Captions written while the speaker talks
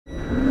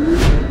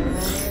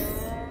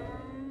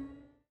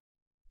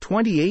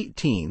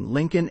2018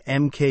 Lincoln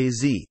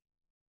MKZ.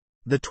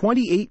 The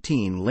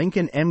 2018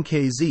 Lincoln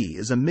MKZ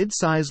is a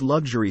midsize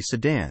luxury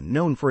sedan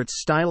known for its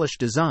stylish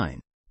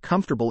design,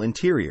 comfortable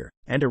interior,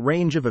 and a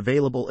range of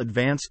available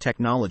advanced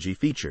technology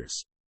features.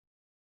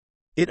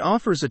 It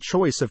offers a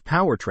choice of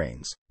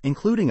powertrains,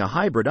 including a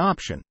hybrid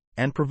option,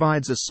 and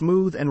provides a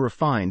smooth and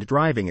refined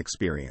driving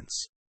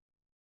experience.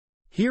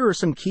 Here are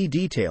some key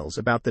details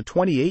about the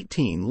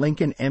 2018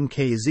 Lincoln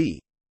MKZ.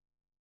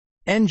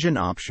 Engine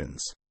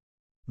options.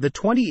 The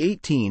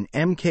 2018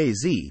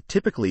 MKZ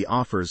typically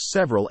offers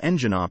several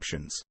engine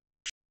options.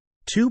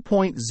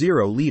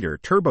 2.0-liter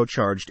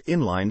turbocharged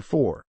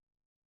inline-4.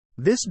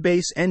 This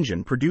base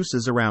engine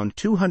produces around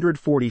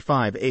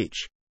 245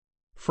 h.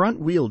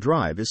 Front-wheel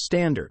drive is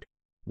standard,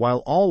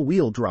 while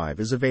all-wheel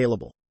drive is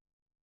available.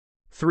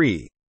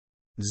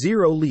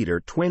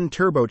 3.0-liter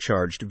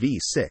twin-turbocharged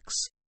V6.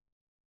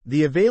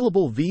 The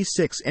available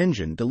V6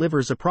 engine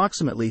delivers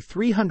approximately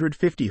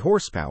 350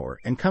 horsepower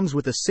and comes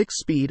with a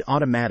 6-speed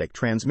automatic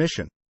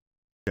transmission.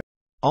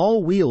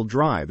 All-wheel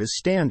drive is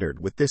standard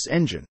with this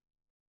engine.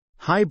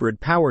 Hybrid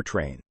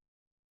powertrain.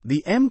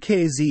 The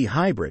MKZ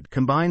Hybrid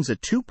combines a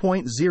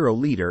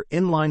 2.0-liter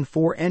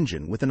inline-4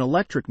 engine with an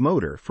electric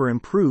motor for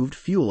improved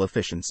fuel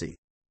efficiency.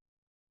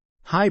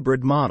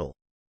 Hybrid model.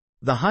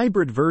 The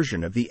hybrid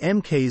version of the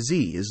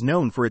MKZ is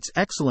known for its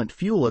excellent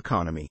fuel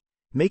economy,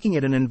 making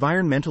it an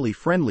environmentally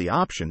friendly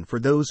option for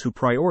those who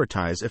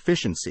prioritize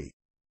efficiency.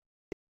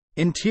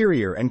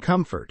 Interior and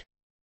comfort.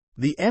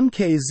 The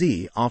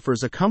MKZ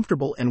offers a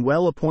comfortable and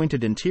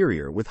well-appointed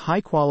interior with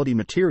high-quality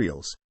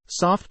materials,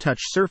 soft-touch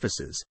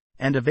surfaces,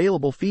 and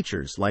available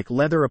features like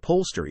leather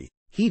upholstery,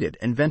 heated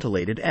and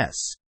ventilated S.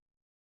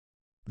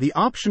 The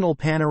optional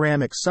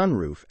panoramic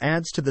sunroof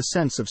adds to the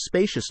sense of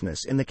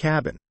spaciousness in the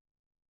cabin.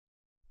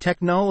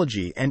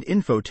 Technology and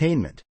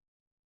infotainment.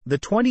 The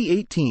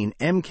 2018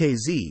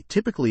 MKZ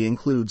typically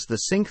includes the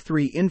Sync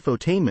 3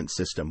 infotainment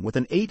system with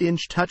an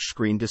 8-inch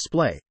touchscreen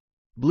display,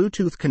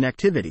 Bluetooth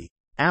connectivity,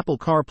 Apple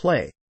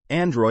CarPlay,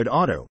 Android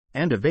Auto,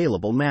 and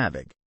available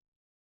Navig.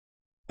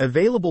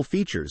 Available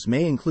features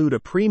may include a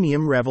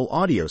premium Revel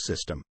audio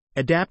system,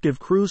 adaptive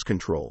cruise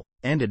control,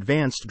 and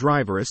advanced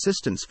driver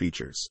assistance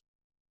features.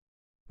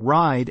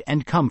 Ride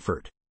and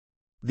comfort.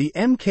 The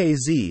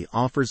MKZ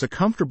offers a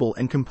comfortable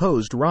and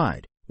composed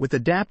ride, with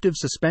adaptive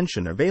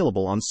suspension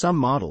available on some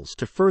models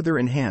to further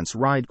enhance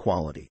ride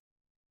quality.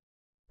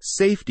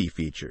 Safety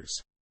features.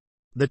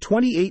 The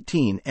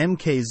 2018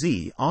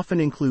 MKZ often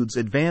includes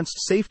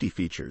advanced safety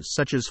features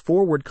such as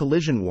forward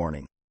collision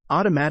warning,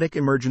 automatic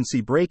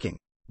emergency braking,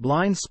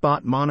 blind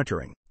spot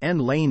monitoring,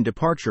 and lane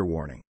departure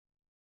warning.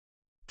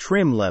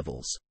 Trim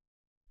levels.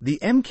 The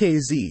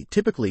MKZ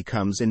typically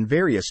comes in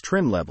various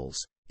trim levels,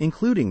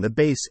 including the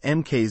base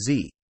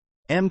MKZ,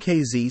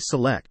 MKZ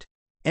Select,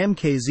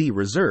 MKZ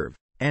Reserve,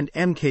 and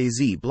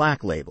MKZ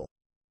Black Label.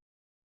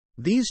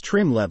 These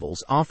trim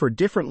levels offer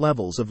different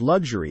levels of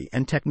luxury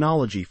and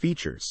technology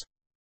features.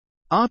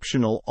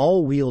 Optional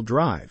all-wheel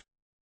drive.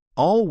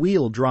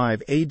 All-wheel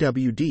drive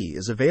AWD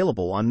is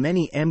available on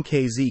many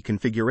MKZ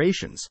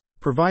configurations,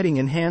 providing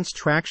enhanced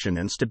traction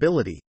and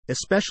stability,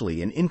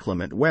 especially in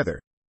inclement weather.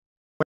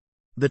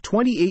 The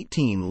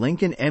 2018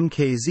 Lincoln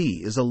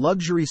MKZ is a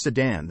luxury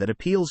sedan that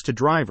appeals to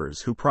drivers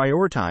who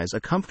prioritize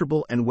a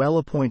comfortable and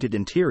well-appointed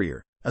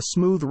interior, a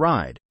smooth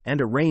ride, and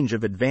a range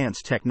of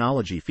advanced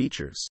technology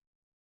features.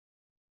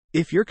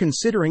 If you're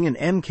considering an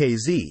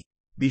MKZ,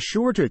 be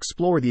sure to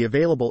explore the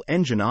available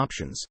engine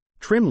options,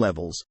 trim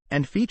levels,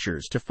 and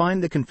features to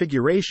find the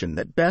configuration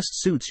that best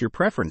suits your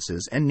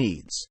preferences and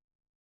needs.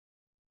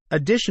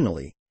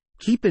 Additionally,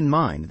 keep in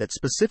mind that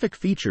specific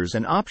features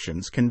and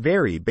options can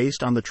vary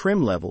based on the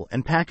trim level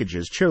and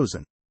packages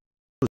chosen.